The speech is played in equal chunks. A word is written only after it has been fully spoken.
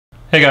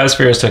Hey guys,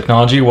 Furious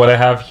Technology. What I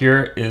have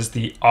here is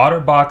the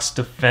Otterbox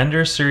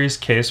Defender Series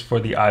case for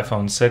the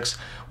iPhone 6,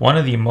 one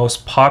of the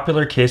most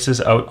popular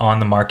cases out on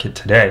the market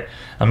today.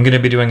 I'm going to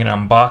be doing an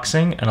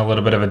unboxing and a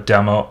little bit of a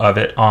demo of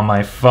it on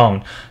my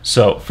phone.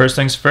 So first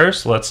things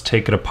first, let's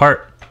take it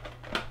apart.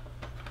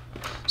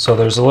 So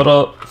there's a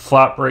little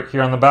flap right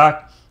here on the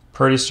back.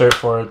 Pretty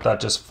straightforward, that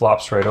just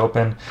flops right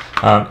open.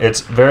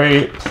 It's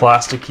very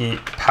plasticky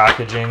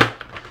packaging.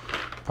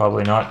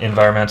 Probably not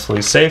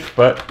environmentally safe,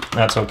 but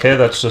that's okay.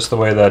 That's just the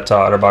way that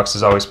Otterbox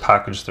has always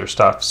packaged their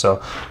stuff.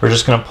 So we're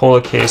just going to pull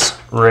the case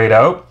right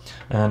out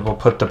and we'll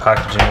put the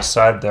packaging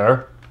aside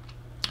there.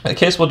 The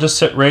case will just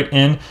sit right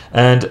in,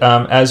 and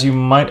as you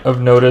might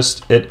have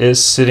noticed, it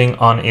is sitting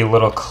on a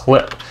little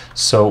clip.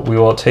 So we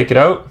will take it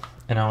out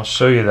and I'll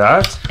show you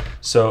that.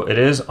 So it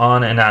is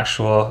on an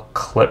actual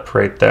clip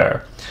right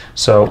there.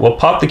 So we'll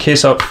pop the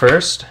case out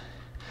first.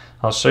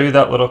 I'll show you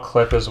that little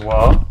clip as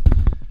well.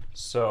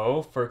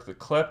 So for the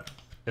clip,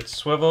 it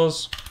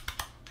swivels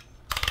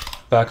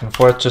back and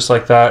forth just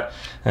like that,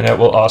 and it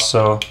will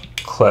also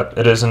clip.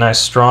 It is a nice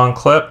strong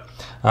clip.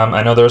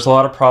 I know there's a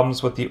lot of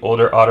problems with the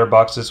older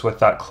Otterboxes with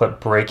that clip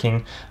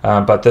breaking,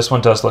 but this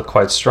one does look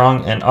quite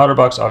strong, and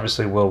Otterbox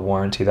obviously will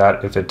warranty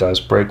that if it does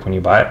break when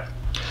you buy it.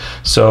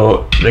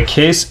 So the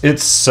case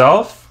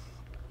itself,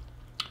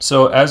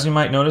 so as you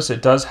might notice,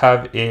 it does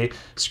have a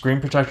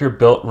screen protector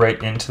built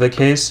right into the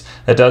case.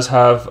 It does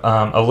have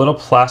a little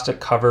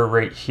plastic cover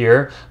right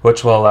here,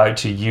 which will allow you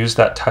to use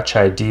that Touch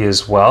ID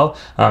as well.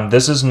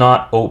 This is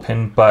not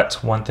open, but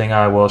one thing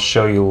I will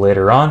show you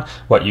later on,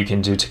 what you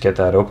can do to get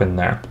that open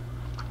there.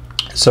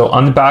 So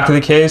on the back of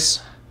the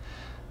case,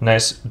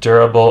 nice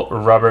durable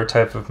rubber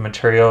type of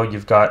material.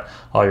 You've got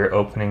all your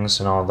openings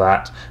and all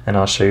that, and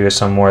I'll show you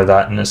some more of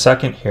that in a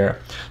second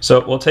here.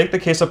 So we'll take the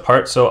case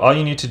apart. So all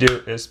you need to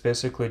do is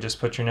basically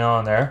just put your nail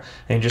on there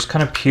and you just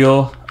kind of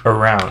peel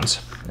around.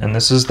 And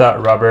this is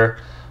that rubber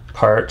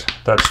part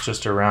that's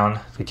just around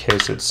the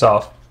case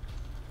itself.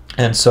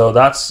 And so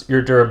that's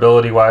your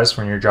durability wise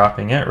when you're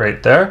dropping it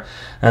right there.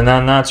 And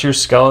then that's your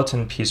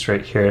skeleton piece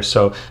right here.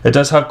 So it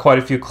does have quite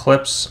a few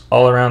clips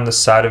all around the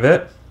side of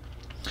it.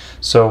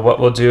 So what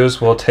we'll do is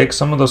we'll take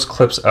some of those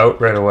clips out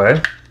right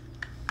away.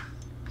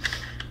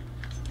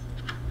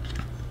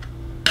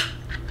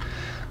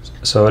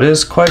 So it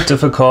is quite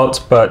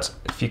difficult, but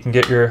if you can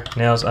get your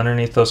nails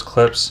underneath those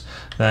clips,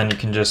 then you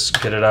can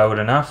just get it out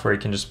enough where you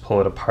can just pull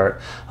it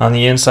apart. On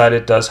the inside,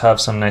 it does have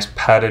some nice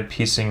padded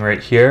piecing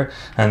right here.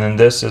 And then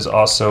this is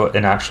also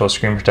an actual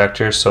screen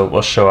protector, so it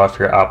will show off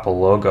your Apple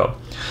logo.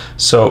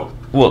 So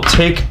we'll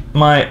take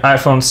my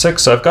iPhone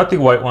 6. So I've got the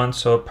white one,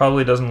 so it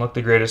probably doesn't look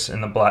the greatest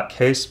in the black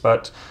case,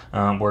 but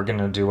we're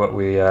gonna do what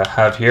we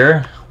have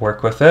here,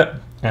 work with it.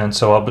 And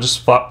so I'll just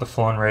flop the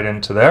phone right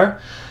into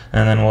there.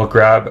 And then we'll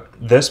grab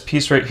this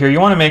piece right here. You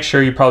want to make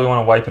sure you probably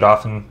want to wipe it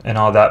off and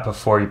all that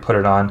before you put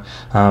it on.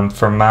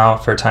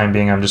 For time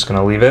being, I'm just going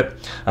to leave it.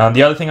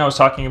 The other thing I was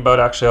talking about,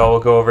 actually, I will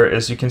go over,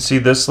 is you can see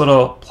this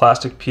little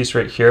plastic piece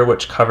right here,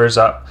 which covers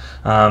up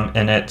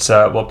and it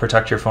will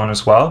protect your phone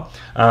as well.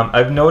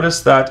 I've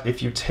noticed that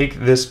if you take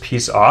this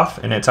piece off,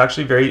 and it's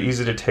actually very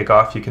easy to take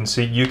off, you can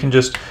see you can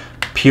just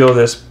peel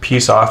this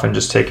piece off and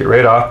just take it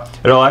right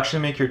off. It'll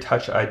actually make your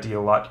Touch ID a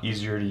lot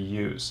easier to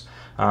use.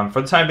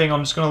 For the time being,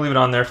 I'm just going to leave it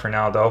on there for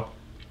now though.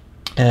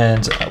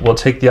 And we'll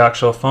take the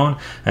actual phone,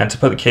 and to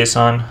put the case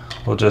on,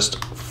 we'll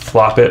just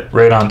flop it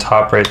right on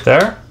top right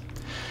there.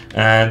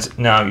 And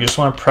now you just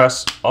want to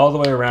press all the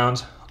way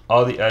around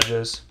all the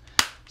edges,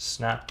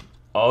 snap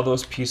all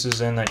those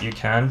pieces in that you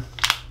can,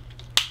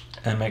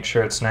 and make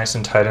sure it's nice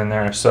and tight in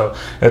there. So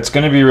it's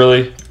going to be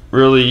really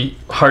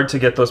hard to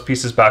get those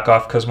pieces back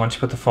off, because once you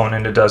put the phone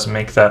in, it does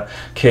make that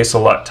case a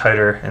lot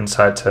tighter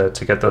inside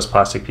to get those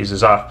plastic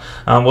pieces off.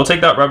 We'll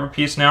take that rubber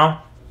piece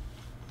now,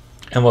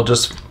 and we'll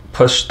just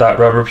push that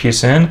rubber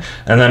piece in,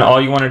 and then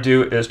all you want to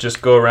do is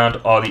just go around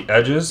all the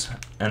edges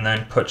and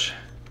then push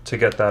to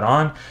get that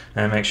on,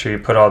 and make sure you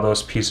put all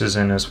those pieces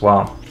in as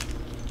well.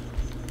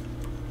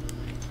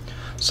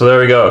 So there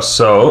we go.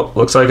 So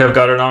looks like I've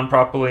got it on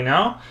properly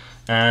now.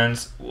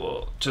 And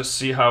we'll just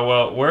see how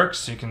well it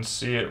works. You can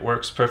see it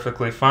works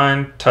perfectly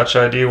fine. Touch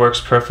ID works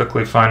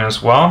perfectly fine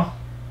as well.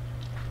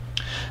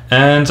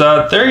 And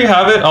there you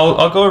have it.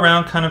 I'll go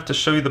around kind of to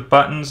show you the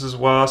buttons as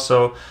well.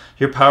 So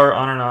your power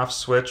on and off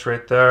switch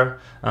right there.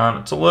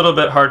 It's a little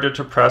bit harder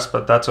to press,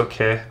 but that's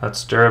okay.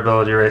 That's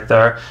durability right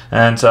there.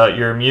 And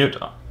your mute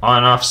on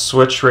and off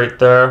switch right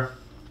there.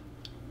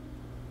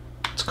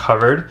 It's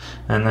covered.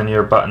 And then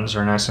your buttons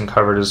are nice and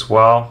covered as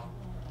well.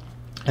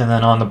 And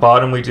then on the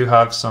bottom, we do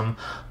have some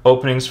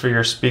openings for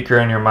your speaker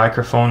and your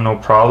microphone, no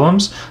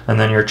problems. And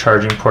then your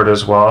charging port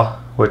as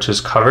well, which is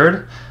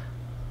covered.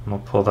 And we'll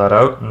pull that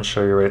out and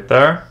show you right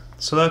there.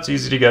 So that's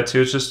easy to get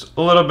to. It's just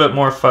a little bit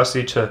more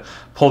fussy to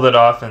pull that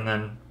off and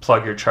then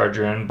plug your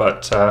charger in.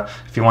 But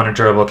if you want a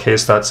durable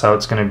case, that's how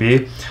it's going to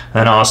be.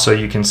 And also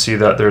you can see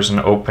that there's an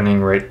opening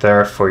right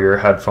there for your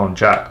headphone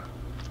jack.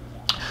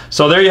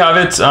 So there you have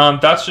it.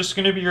 That's just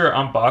going to be your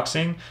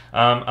unboxing.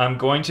 I'm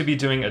going to be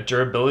doing a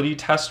durability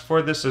test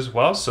for this as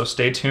well, so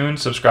stay tuned,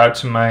 subscribe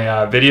to my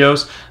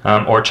videos,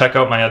 or check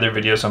out my other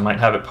videos. I might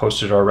have it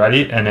posted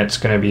already, and it's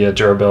going to be a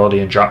durability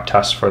and drop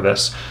test for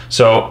this.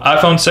 So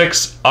iPhone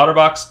 6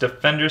 Otterbox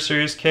Defender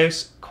Series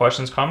case.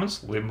 Questions,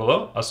 comments, leave them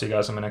below. I'll see you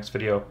guys in my next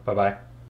video. Bye-bye.